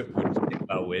your work would fit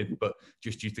well with, but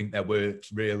just you think their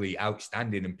work's really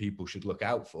outstanding and people should look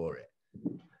out for it?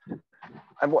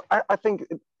 I think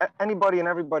anybody and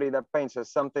everybody that paints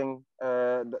has something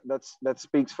that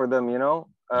speaks for them, you know.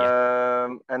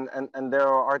 And there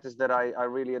are artists that I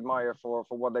really admire for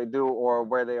what they do or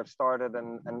where they have started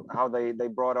and how they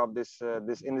brought up this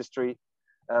industry.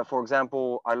 For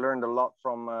example, I learned a lot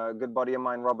from a good buddy of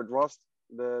mine, Robert Rost,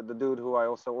 the dude who I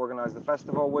also organized the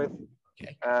festival with.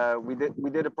 Okay. We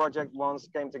did a project once,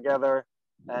 came together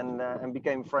and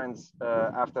became friends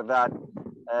after that.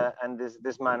 and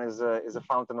this man is a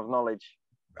fountain of knowledge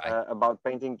Right. about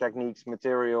painting techniques,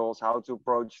 materials, how to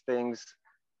approach things.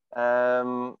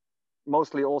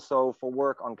 Mostly also for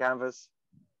work on canvas.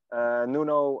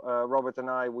 Nuno, Robert, and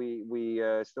I, we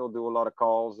still do a lot of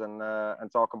calls and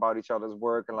talk about each other's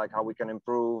work and like how we can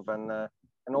improve and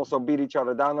also beat each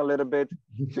other down a little bit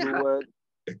to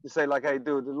say like, hey,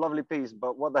 dude, lovely piece,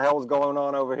 but what the hell's going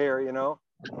on over here, you know?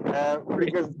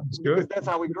 Because that's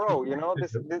how we grow, you know.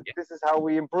 This is how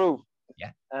we improve.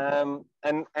 Yeah.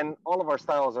 And all of our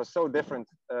styles are so different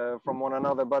from one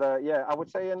another. But yeah, I would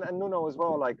say, and Nuno as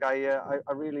well. Like I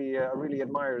really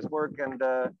admire his work and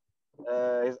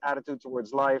his attitude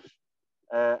towards life,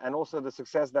 and also the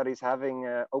success that he's having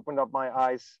opened up my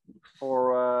eyes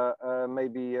for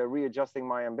maybe readjusting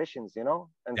my ambitions, you know,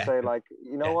 and say like,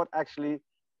 you know what, actually,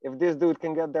 if this dude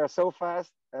can get there so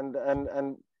fast, and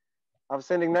I'm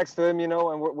sitting next to him, you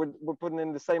know, and we're putting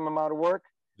in the same amount of work.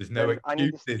 There's no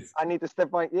excuses. I need to step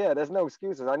my, yeah, there's no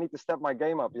excuses. I need to step my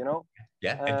game up, you know?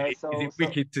 Yeah. And is it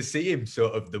wicked to see him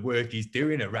sort of the work he's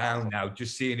doing around now,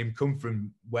 just seeing him come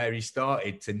from where he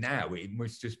started to now, it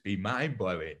must just be mind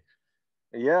blowing.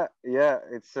 Yeah.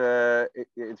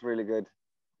 It's really good.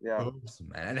 Yeah. Awesome,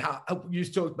 man. And how you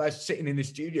talked about sitting in the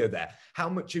studio there. How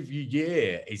much of your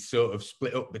year is sort of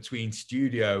split up between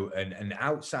studio and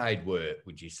outside work,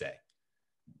 would you say?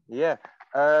 Yeah.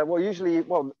 Well, usually,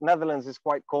 Netherlands is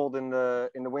quite cold in the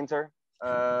winter,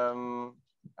 and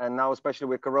now especially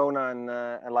with Corona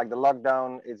and like the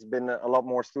lockdown, it's been a lot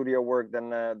more studio work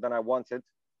than I wanted.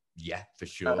 Yeah, for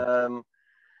sure.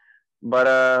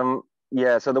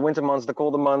 Yeah, so the winter months, the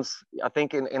colder months, I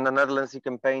think in the Netherlands you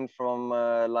can paint from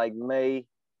like May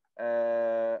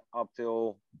up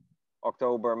till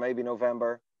October, maybe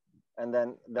November, and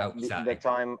then the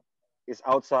time is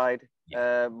outside.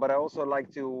 Yeah. But I also like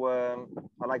to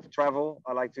travel.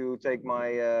 I like to take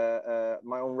my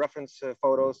my own reference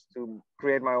photos to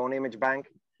create my own image bank.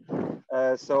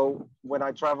 So when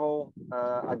I travel,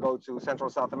 I go to Central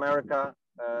South America.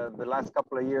 The last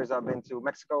couple of years, I've been to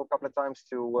Mexico a couple of times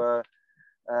to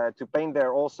paint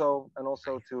there also, and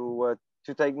also to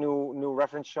take new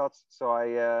reference shots. So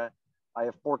I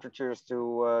have portraitures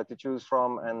to choose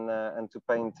from and to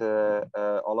paint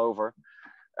all over.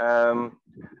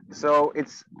 So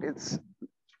it's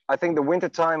I think the winter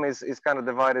time is kind of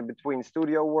divided between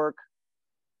studio work,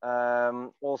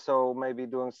 also maybe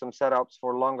doing some setups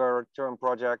for longer term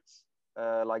projects,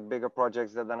 like bigger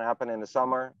projects that then happen in the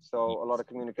summer. So a lot of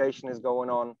communication is going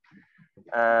on,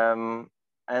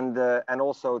 and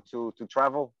also to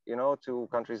travel, you know, to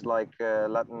countries like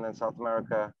Latin and South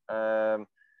America,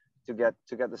 to get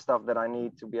the stuff that I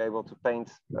need to be able to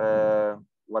paint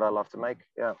what I love to make.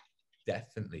 Yeah.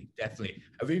 Definitely.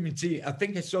 I've even seen, I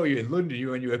think I saw you in London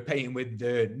when you were painting with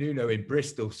Nuno in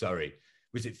Bristol, sorry.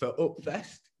 Was it for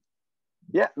Upfest?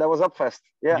 Yeah, that was Upfest.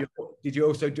 Yeah. Did you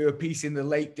also do a piece in the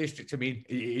Lake District? I mean,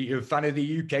 you're a fan of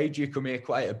the UK? Do you come here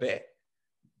quite a bit?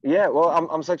 Yeah, well,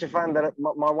 I'm such a fan that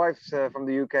my wife's from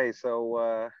the UK,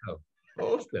 so... Oh,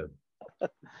 awesome.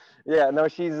 Yeah, no,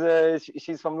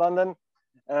 she's from London.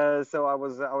 So I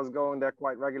was going there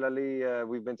quite regularly.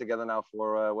 We've been together now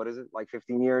for, what is it, like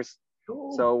 15 years.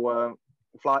 Cool. So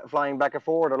flying back and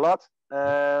forward a lot.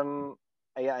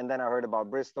 Yeah, and then I heard about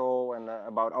Bristol and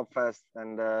about Upfest.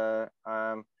 And the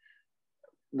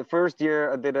first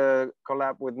year I did a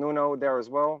collab with Nuno there as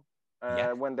well.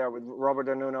 Went there with Robert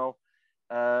and Nuno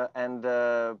and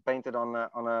painted on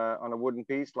a wooden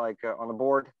piece, like on a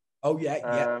board. Oh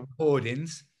yeah,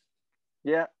 boardings.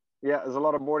 Yeah, there's a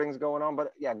lot of boardings going on,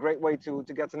 but yeah, great way to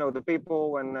get to know the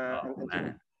people and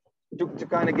to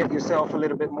kind of get yourself a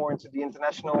little bit more into the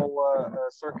international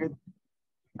circuit.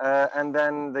 And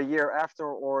then the year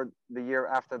after, or the year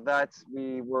after that,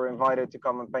 we were invited to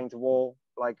come and paint a wall,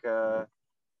 like a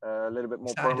little bit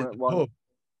more permanent one.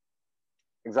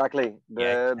 Exactly,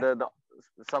 the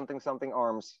something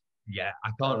arms. Yeah,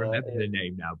 I can't remember the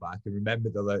name now, but I can remember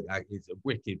the look. It's a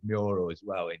wicked mural as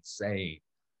well. Insane.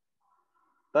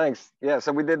 Thanks. Yeah,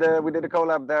 so we did a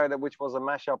collab there, which was a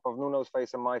mashup of Nuno's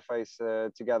face and my face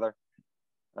together.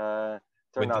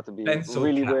 Turned out to be a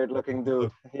really weird looking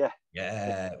dude. Yeah.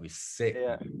 Yeah, it was sick.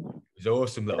 Yeah. It was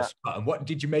awesome little spot. And what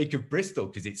did you make of Bristol?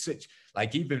 Because it's such,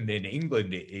 like, even in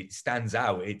England, it stands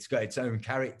out. It's got its own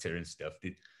character and stuff.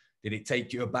 Did it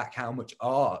take you aback how much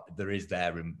art there is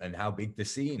there and how big the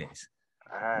scene is?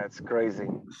 It's crazy.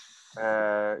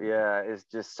 Yeah, it's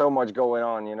just so much going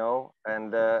on, you know,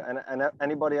 and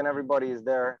anybody and everybody is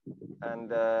there, and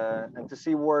to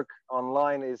see work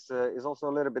online is also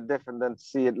a little bit different than to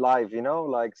see it live, you know.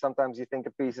 Like sometimes you think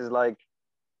a piece is like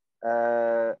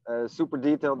super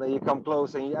detailed, that you come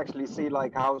close and you actually see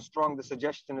like how strong the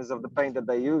suggestion is of the paint that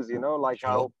they use, you know, like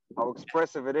Sure. how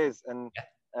expressive it is. And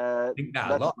I think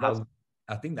that a lot.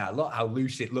 I think that a lot how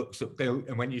loose it looks up there,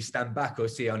 and when you stand back or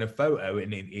see it on a photo,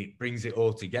 and it brings it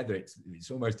all together.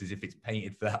 It's almost as if it's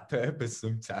painted for that purpose.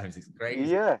 Sometimes it's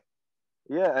crazy.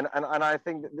 Yeah, and I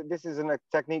think that this is a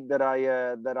technique that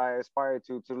I aspire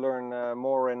to learn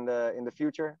more in the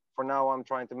future. For now, I'm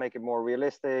trying to make it more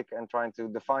realistic and trying to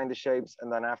define the shapes,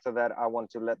 and then after that, I want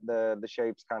to let the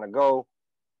shapes kind of go,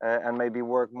 and maybe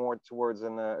work more towards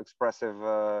an expressive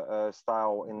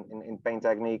style in paint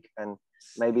technique, and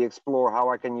maybe explore how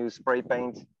I can use spray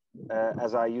paint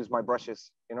as I use my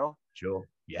brushes. You know. Sure.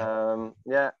 Yeah.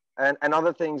 Yeah. And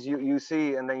other things you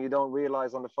see and then you don't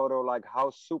realize on the photo, like how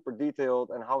super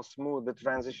detailed and how smooth the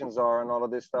transitions are and all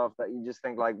of this stuff, that you just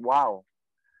think like, wow.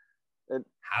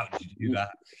 How did you do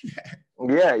that?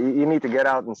 Yeah, you need to get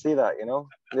out and see that, you know?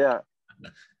 Yeah.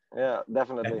 Yeah,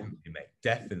 definitely. Mate,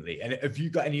 definitely. And have you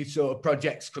got any sort of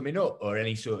projects coming up, or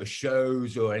any sort of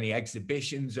shows or any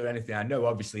exhibitions or anything? I know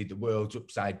obviously the world's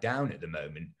upside down at the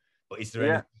moment, but is there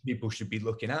anything people should be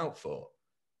looking out for?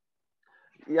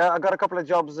 Yeah, I got a couple of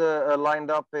jobs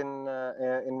lined up in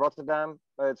Rotterdam.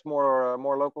 It's more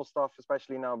local stuff,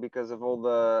 especially now because of all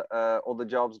the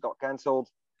jobs got cancelled.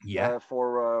 Yeah.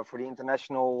 For the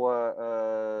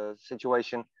international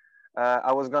situation.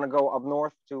 I was gonna go up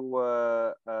north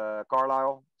to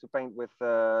Carlisle to paint with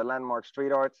landmark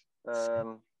street art,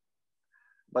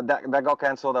 but that got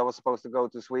cancelled. I was supposed to go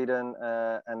to Sweden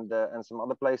and some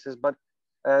other places. But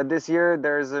this year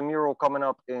there's a mural coming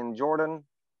up in Jordan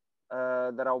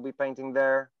that I'll be painting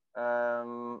there,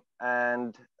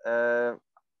 and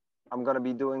I'm gonna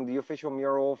be doing the official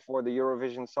mural for the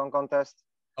Eurovision Song Contest.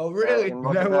 Oh, really?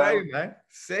 No way, man.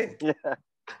 Sick. Yeah.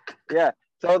 Yeah.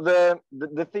 So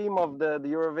the theme of the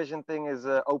Eurovision thing is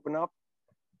open up.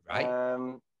 Right.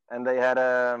 And they had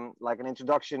like an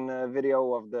introduction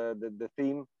video of the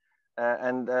theme.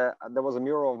 And there was a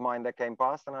mural of mine that came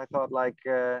past, and I thought like,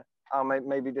 oh,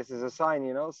 maybe this is a sign,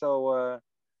 you know? So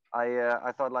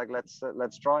I thought like,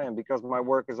 let's try. And because my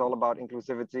work is all about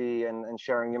inclusivity and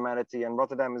sharing humanity, and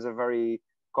Rotterdam is a very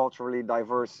culturally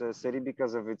diverse city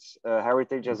because of its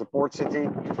heritage as a port city.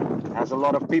 It has a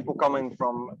lot of people coming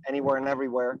from anywhere and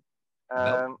everywhere.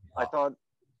 I thought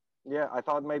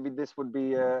maybe this would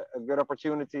be a good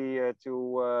opportunity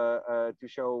to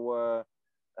show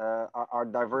our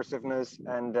diversiveness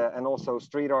and also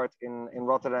street art in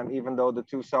Rotterdam, even though the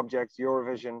two subjects,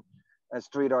 Eurovision and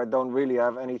street art, don't really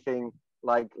have anything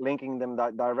like linking them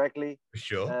directly.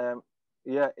 Sure.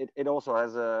 Yeah, it also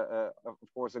has of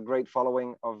course a great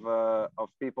following of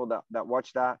people that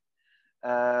watch that,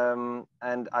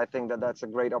 and I think that that's a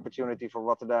great opportunity for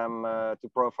Rotterdam to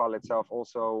profile itself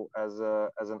also as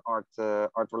an art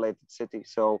related city.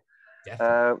 So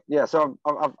yeah, so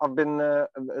I've been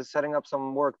setting up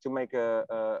some work to make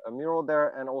a mural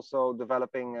there, and also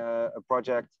developing a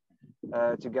project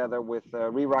together with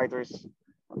rewriters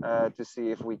to see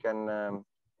if we can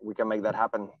make that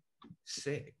happen.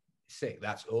 Sick.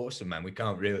 That's awesome, man. We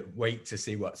can't really wait to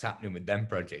see what's happening with them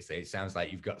projects. It sounds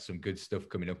like you've got some good stuff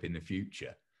coming up in the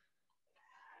future.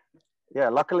 Yeah,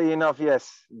 luckily enough, yes.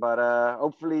 But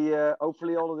hopefully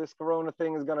all of this Corona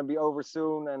thing is going to be over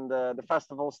soon, and the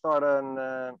festival start.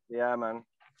 And yeah, man.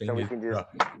 So we can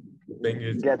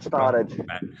just get started.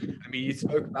 Man. I mean, you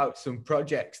spoke about some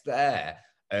projects there.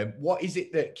 What is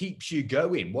it that keeps you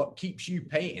going? What keeps you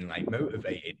painting, like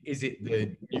motivated? Is it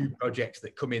the new projects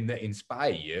that come in that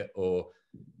inspire you, or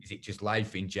is it just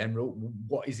life in general?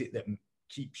 What is it that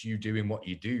keeps you doing what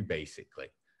you do, basically?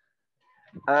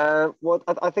 Well,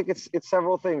 I think it's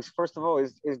several things. First of all,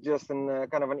 is just an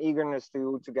kind of an eagerness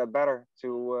to get better,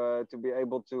 to be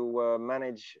able to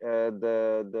manage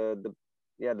the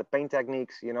paint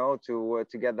techniques, you know, to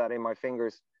get that in my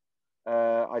fingers.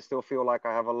 I still feel like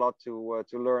I have a lot to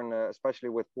learn, especially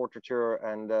with portraiture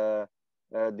and the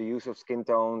use of skin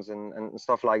tones and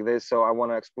stuff like this. So I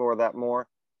want to explore that more.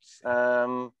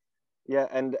 Yeah,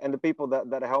 and the people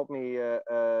that help me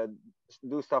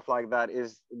do stuff like that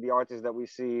is the artists that we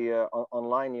see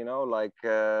online, you know, like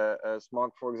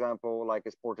Smog, for example. Like,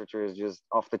 his portraiture is just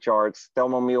off the charts.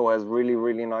 Tymon has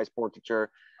really nice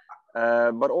portraiture.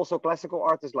 But also classical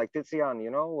artists like Tizian, you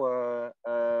know,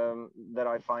 that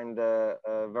I find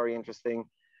very interesting.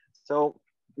 So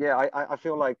yeah, I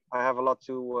feel like I have a lot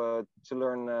to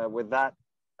learn with that.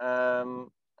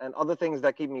 And other things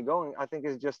that keep me going, I think,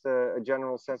 is just a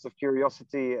general sense of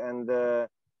curiosity and the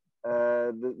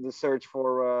search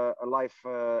for a life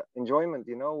enjoyment,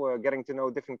 you know, getting to know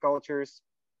different cultures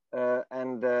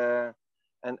and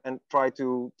and try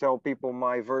to tell people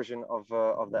my version of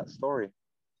that story.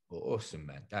 Awesome,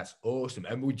 man. That's awesome.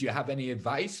 And would you have any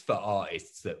advice for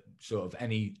artists, that sort of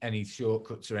any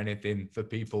shortcuts or anything for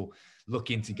people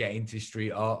looking to get into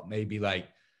street art? Maybe like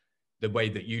the way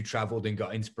that you traveled and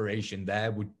got inspiration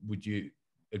there. Would you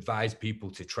advise people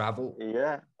to travel?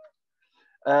 Yeah.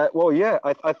 Well, yeah,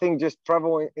 I think just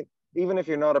travel, even if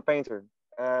you're not a painter,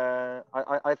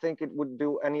 I think it would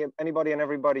do anybody and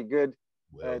everybody good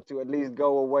to at least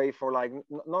go away for like,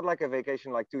 not like a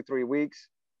vacation, like 2-3 weeks,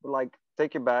 but like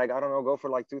take your bag, I don't know, go for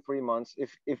like 2-3 months.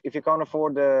 If you can't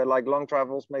afford like long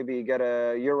travels, maybe get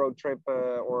a Euro trip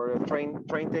or a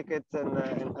train ticket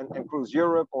and cruise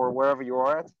Europe or wherever you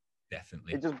are at.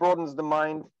 Definitely. It just broadens the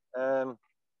mind.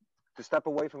 To step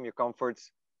away from your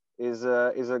comforts is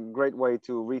a great way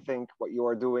to rethink what you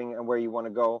are doing and where you want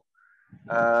to go.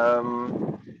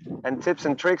 And tips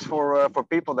and tricks for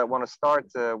people that want to start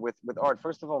with art.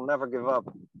 First of all, never give up,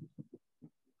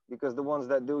 because the ones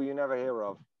that do, you never hear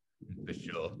of. For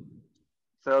sure.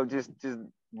 So just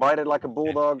bite it like a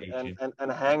bulldog and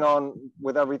hang on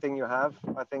with everything you have.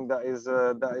 I think that is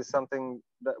something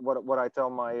that what I tell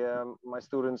my my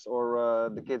students or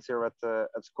the kids here at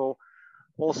school.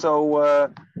 Also,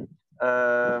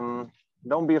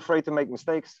 don't be afraid to make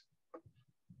mistakes.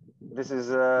 This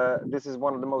is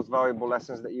one of the most valuable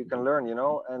lessons that you can learn, you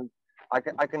know. And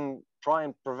I can try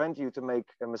and prevent you to make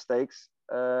mistakes,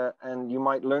 and you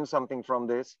might learn something from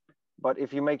this. But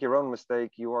if you make your own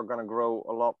mistake, you are going to grow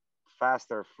a lot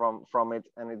faster from it,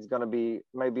 and it's going to be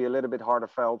maybe a little bit harder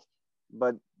felt,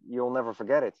 but you'll never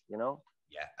forget it, you know.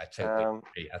 Yeah, I totally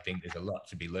agree. I think there's a lot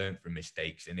to be learned from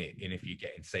mistakes in it. And if you're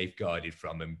getting safeguarded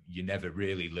from them, you're never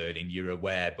really learning. You're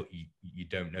aware, but you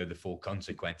don't know the full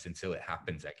consequence until it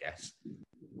happens, I guess.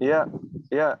 Yeah,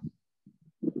 yeah.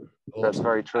 Awesome. That's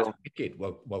very true. That's wicked.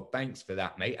 Well, thanks for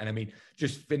that, mate. And I mean,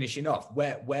 just finishing off,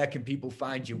 where can people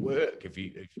find your work? Have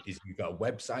you got a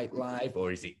website live,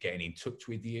 or is it getting in touch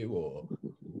with you, or?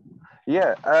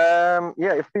 Yeah,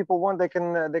 yeah. If people want, they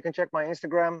can check my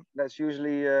Instagram. That's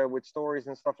usually with stories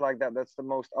and stuff like that. That's the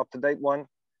most up-to-date one.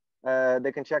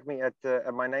 They can check me at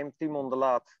my name,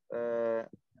 Tymondelaat,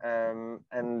 and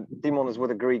Tymon is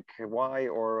with a Greek Y,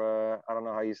 or I don't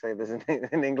know how you say this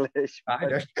in English. I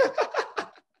don't.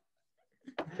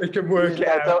 We can work it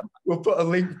out. We'll put a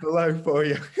link below for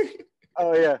you.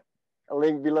 Oh yeah, a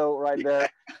link below right there.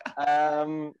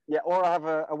 Yeah, or I have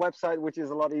a website which is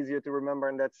a lot easier to remember,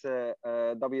 and that's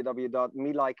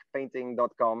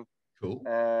www.melikepainting.com. Cool.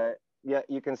 Yeah,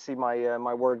 you can see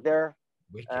my work there.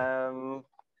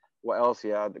 What else?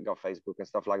 Yeah, I got Facebook and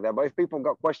stuff like that. But if people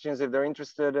got questions, if they're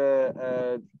interested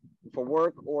for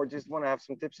work, or just want to have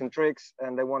some tips and tricks,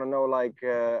 and they want to know like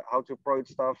how to approach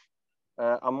stuff,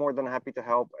 I'm more than happy to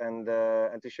help and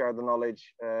to share the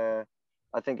knowledge.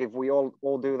 I think if we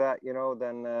all do that, you know,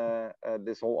 then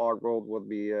this whole art world would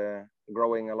be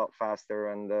growing a lot faster,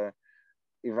 and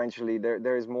eventually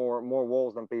there is more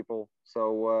walls than people.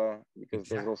 So because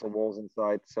there's also walls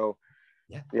inside. So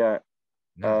yeah.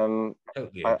 No,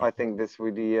 totally I think this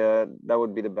would be that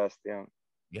would be the best. Yeah.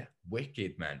 Yeah,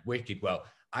 wicked, man, wicked. Well,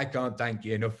 I can't thank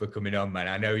you enough for coming on, man.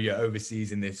 I know you're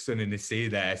overseas in the sun and the sea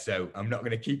there, so I'm not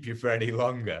going to keep you for any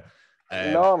longer.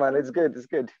 No, man, it's good. It's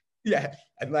good. Yeah,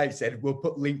 and like I said, we'll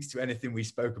put links to anything we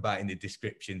spoke about in the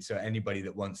description. So anybody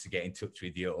that wants to get in touch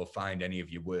with you or find any of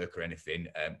your work or anything,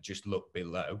 just look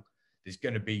below. There's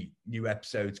going to be new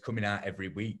episodes coming out every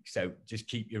week, so just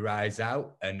keep your eyes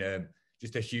out. And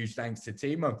just a huge thanks to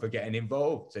Tymon for getting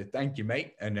involved. So thank you,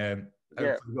 mate, and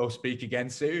hopefully we'll speak again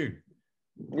soon.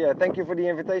 Yeah, thank you for the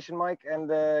invitation, Mike. And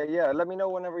yeah, let me know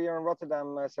whenever you're in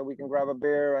Rotterdam so we can grab a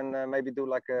beer and maybe do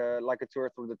like a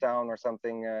tour through the town or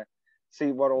something.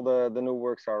 See what all the new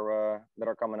works are that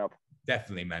are coming up.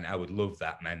 Definitely, man. I would love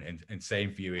that, man. And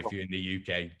same for you. If you're in the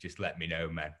UK, just let me know,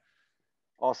 man.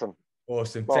 Awesome.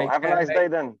 Awesome. Well, have a nice day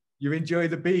then. You enjoy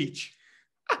the beach.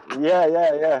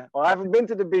 Yeah. Well, I haven't been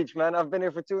to the beach, man. I've been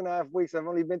here for 2.5 weeks. I've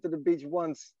only been to the beach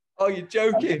once. Oh, you're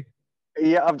joking?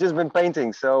 Yeah, I've just been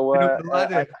painting. So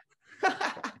I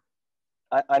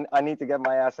need to get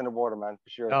my ass in the water, man, for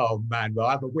sure. Oh, man. Well,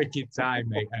 have a wicked time,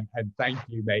 mate. And thank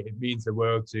you, mate. It means the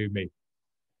world to me.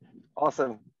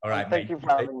 Awesome. All right, thank you for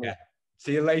having me.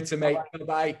 See you later, mate.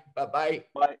 Bye-bye. Bye-bye.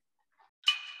 Bye.